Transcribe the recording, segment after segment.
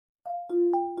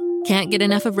Can't get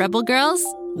enough of Rebel Girls?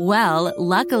 Well,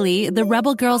 luckily, the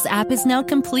Rebel Girls app is now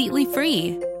completely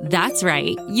free. That's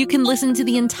right. You can listen to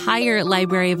the entire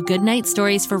library of goodnight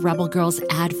stories for Rebel Girls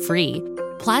ad-free.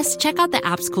 Plus, check out the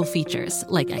app's cool features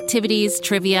like activities,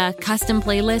 trivia, custom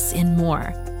playlists, and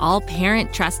more. All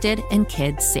parent-trusted and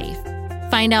kids-safe.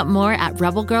 Find out more at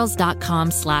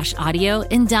rebelgirls.com/audio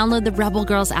and download the Rebel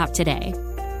Girls app today.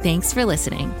 Thanks for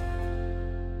listening.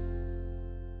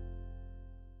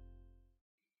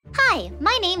 Hi,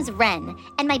 my name's Ren,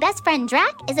 and my best friend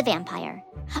Drac is a vampire.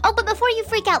 Oh, but before you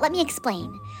freak out, let me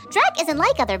explain. Drac isn't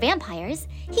like other vampires.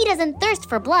 He doesn't thirst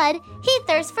for blood, he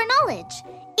thirsts for knowledge.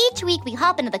 Each week we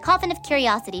hop into the Coffin of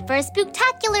Curiosity for a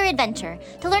spooktacular adventure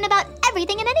to learn about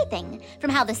everything and anything,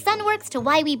 from how the sun works to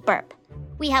why we burp.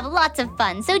 We have lots of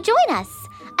fun, so join us.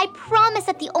 I promise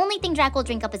that the only thing Drac will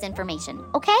drink up is information,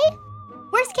 okay?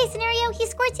 Worst case scenario, he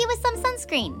squirts you with some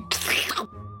sunscreen.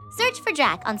 Search for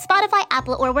Drac on Spotify,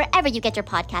 Apple, or wherever you get your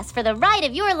podcasts for the ride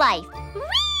of your life. Whee!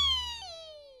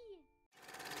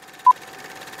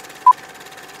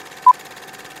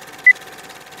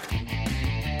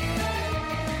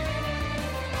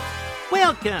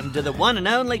 Welcome to the one and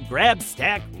only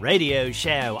Grabstack radio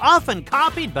show. Often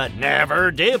copied but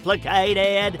never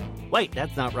duplicated. Wait,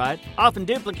 that's not right. Often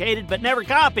duplicated but never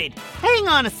copied. Hang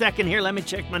on a second here, let me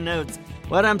check my notes.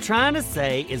 What I'm trying to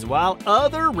say is while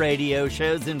other radio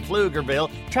shows in Pflugerville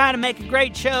try to make a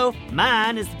great show,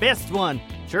 mine is the best one.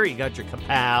 Sure, you got your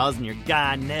Kapows and your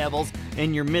Guy Nevilles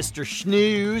and your Mr.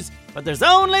 Snooze, but there's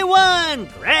only one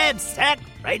Grabstack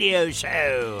radio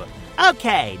show.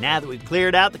 Okay, now that we've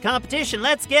cleared out the competition,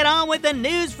 let's get on with the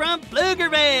news from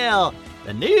Pflugerville.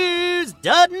 The news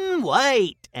doesn't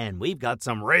wait, and we've got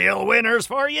some real winners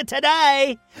for you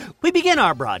today. We begin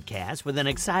our broadcast with an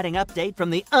exciting update from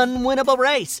the unwinnable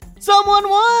race. Someone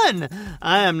won!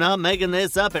 I am not making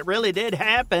this up, it really did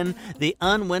happen. The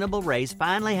unwinnable race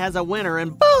finally has a winner,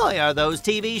 and boy, are those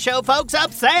TV show folks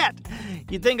upset.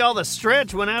 You'd think all the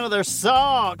stretch went out of their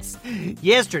socks.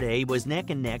 Yesterday was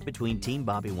neck and neck between Team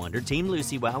Bobby Wonder, Team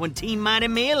Lucy Wow, and Team Mighty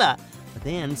Mila. But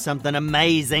then something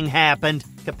amazing happened.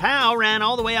 Kapow ran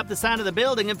all the way up the side of the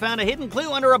building and found a hidden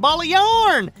clue under a ball of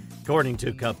yarn. According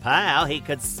to Kapow, he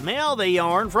could smell the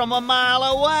yarn from a mile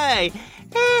away.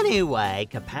 Anyway,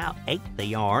 Kapow ate the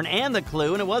yarn and the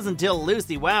clue, and it wasn't until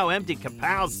Lucy Wow emptied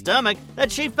Kapow's stomach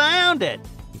that she found it.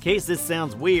 In case this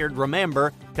sounds weird,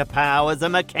 remember, Kapow is a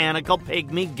mechanical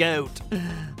pygmy goat.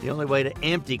 The only way to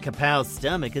empty Kapow's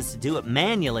stomach is to do it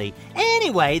manually.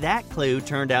 Anyway, that clue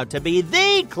turned out to be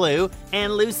the clue,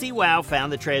 and Lucy Wow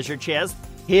found the treasure chest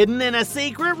hidden in a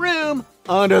secret room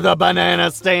under the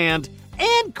banana stand.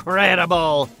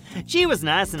 Incredible! She was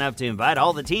nice enough to invite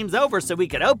all the teams over so we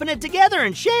could open it together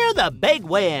and share the big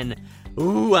win.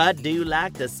 Ooh, I do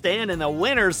like to stand in the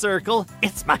winner's circle.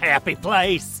 It's my happy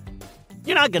place.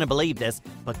 You're not going to believe this,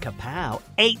 but Kapow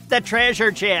ate the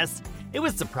treasure chest. It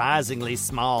was surprisingly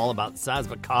small, about the size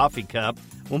of a coffee cup.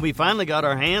 When we finally got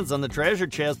our hands on the treasure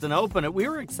chest and opened it, we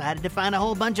were excited to find a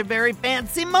whole bunch of very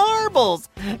fancy marbles.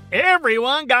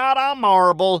 Everyone got a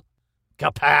marble.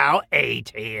 Kapow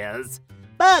ate his.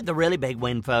 But the really big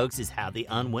win, folks, is how the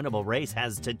unwinnable race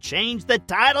has to change the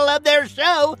title of their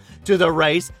show to the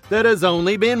race that has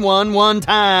only been won one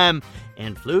time.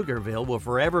 And Pflugerville will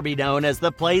forever be known as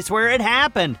the place where it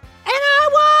happened. And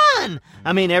I won!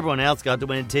 I mean, everyone else got to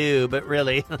win too, but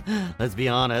really, let's be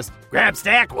honest,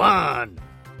 Grabstack won!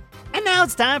 And now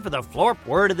it's time for the Florp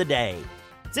word of the day.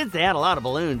 Since they had a lot of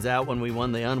balloons out when we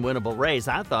won the unwinnable race,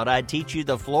 I thought I'd teach you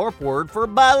the Florp word for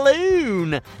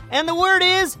balloon. And the word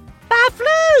is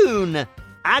bafloon.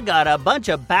 I got a bunch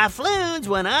of bafloons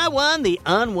when I won the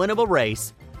unwinnable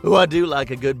race. Oh, I do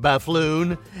like a good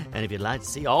bafloon. And if you'd like to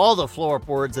see all the Florp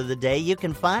words of the day, you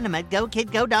can find them at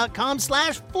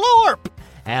gokidgo.com/Florp.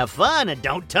 Have fun and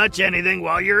don't touch anything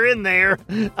while you're in there.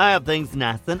 I have things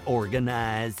nice and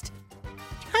organized.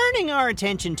 Turning our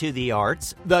attention to the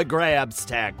arts, the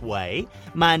Grabstack way,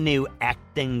 my new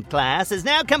acting class is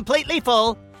now completely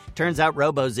full. Turns out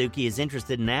Robozuki is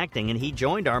interested in acting, and he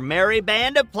joined our merry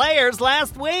band of players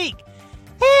last week.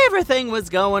 Everything was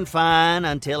going fine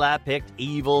until I picked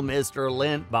evil Mr.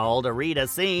 Lintball to read a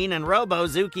scene, and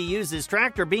Robozuki used his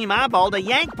tractor beam eyeball to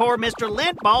yank poor Mr.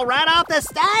 Lintball right off the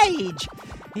stage.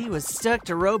 He was stuck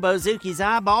to Robozuki's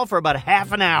eyeball for about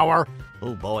half an hour.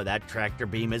 Oh boy, that tractor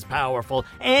beam is powerful.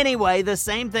 Anyway, the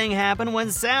same thing happened when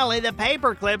Sally the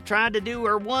Paperclip tried to do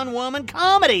her one-woman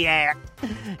comedy act.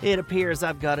 It appears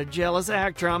I've got a jealous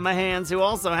actor on my hands who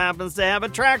also happens to have a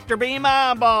tractor beam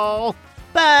eyeball.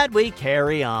 But we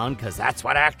carry on, because that's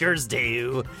what actors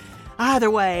do.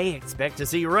 Either way, expect to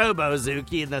see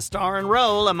Robozuki in the starring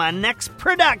role of my next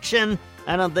production.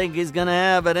 I don't think he's gonna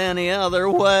have it any other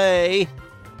way.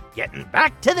 Getting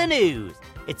back to the news.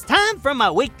 It's time for my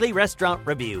weekly restaurant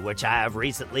review, which I have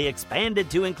recently expanded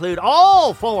to include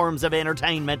all forms of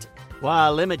entertainment. Why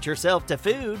limit yourself to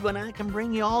food when I can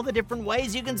bring you all the different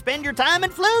ways you can spend your time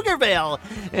in Pflugerville?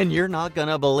 And you're not going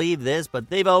to believe this, but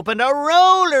they've opened a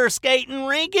roller skating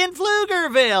rink in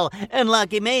Pflugerville. And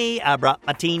lucky me, I brought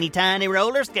my teeny tiny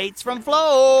roller skates from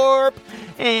Florp.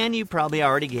 And you probably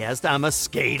already guessed I'm a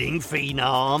skating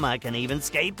phenom. I can even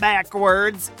skate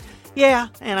backwards. Yeah,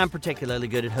 and I'm particularly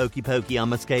good at hokey pokey on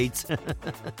my skates.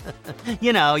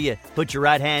 You know, you put your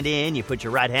right hand in, you put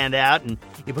your right hand out, and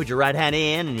you put your right hand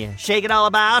in, and you shake it all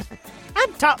about.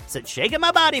 I'm tops at shaking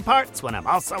my body parts when I'm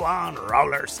also on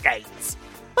roller skates.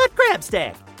 But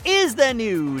Grabstack, is the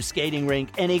new skating rink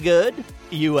any good,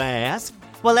 you ask?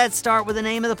 Well, let's start with the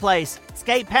name of the place,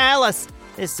 Skate Palace.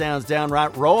 This sounds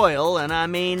downright royal, and I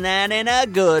mean that in a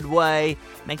good way.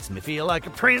 Makes me feel like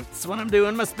a prince when I'm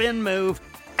doing my spin move.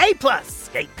 A+,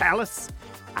 Skate Palace.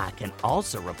 I can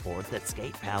also report that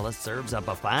Skate Palace serves up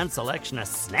a fine selection of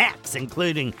snacks,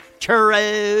 including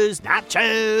churros,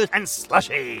 nachos, and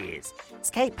slushies.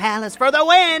 Skate Palace for the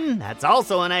win! That's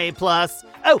also an A+.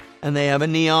 Oh, and they have a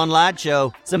neon light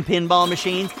show, some pinball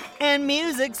machines, and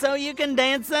music so you can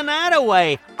dance the night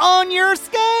away on your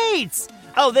skates.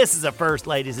 Oh, this is a first,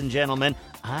 ladies and gentlemen.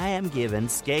 I am giving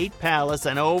Skate Palace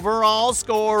an overall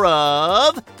score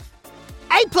of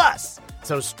A+.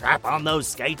 So strap on those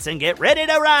skates and get ready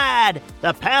to ride.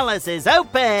 The palace is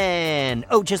open.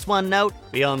 Oh, just one note.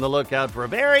 Be on the lookout for a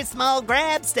very small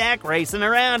Grabstack racing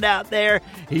around out there.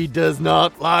 He does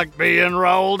not like being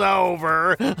rolled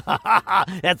over.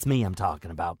 That's me I'm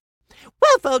talking about.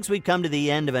 Well, folks, we've come to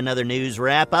the end of another news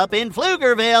wrap-up in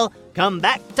Pflugerville. Come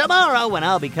back tomorrow when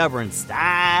I'll be covering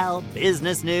style,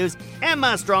 business news, and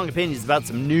my strong opinions about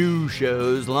some new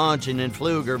shows launching in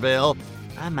Pflugerville.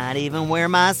 I might even wear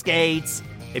my skates.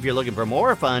 If you're looking for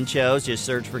more fun shows, just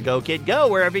search for Go Kid Go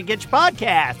wherever you get your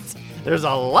podcasts. There's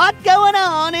a lot going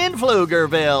on in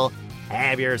Pflugerville.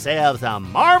 Have yourselves a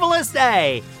marvelous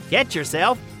day. Get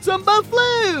yourself some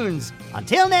buffaloons.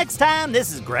 Until next time,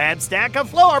 this is Grabstack of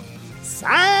Florp,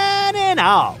 signing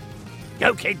off.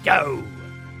 Go Kid Go.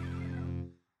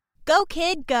 Go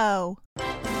Kid Go.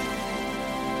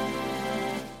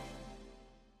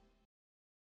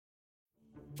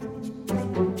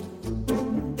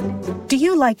 Do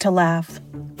you like to laugh?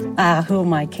 Who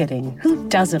am I kidding? Who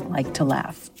doesn't like to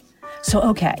laugh? So,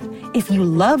 okay, if you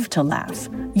love to laugh,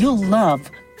 you'll love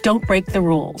Don't Break the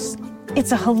Rules.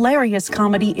 It's a hilarious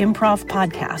comedy improv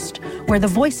podcast where the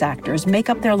voice actors make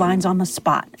up their lines on the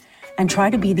spot and try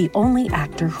to be the only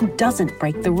actor who doesn't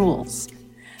break the rules.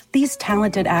 These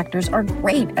talented actors are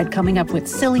great at coming up with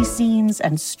silly scenes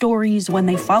and stories when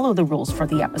they follow the rules for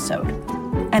the episode.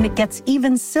 And it gets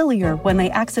even sillier when they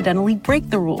accidentally break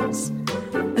the rules.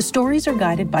 The stories are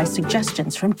guided by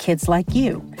suggestions from kids like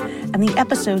you, and the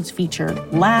episodes feature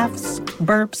laughs,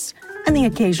 burps, and the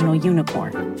occasional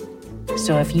unicorn.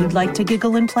 So if you'd like to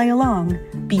giggle and play along,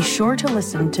 be sure to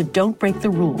listen to Don't Break the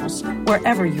Rules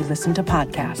wherever you listen to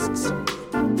podcasts.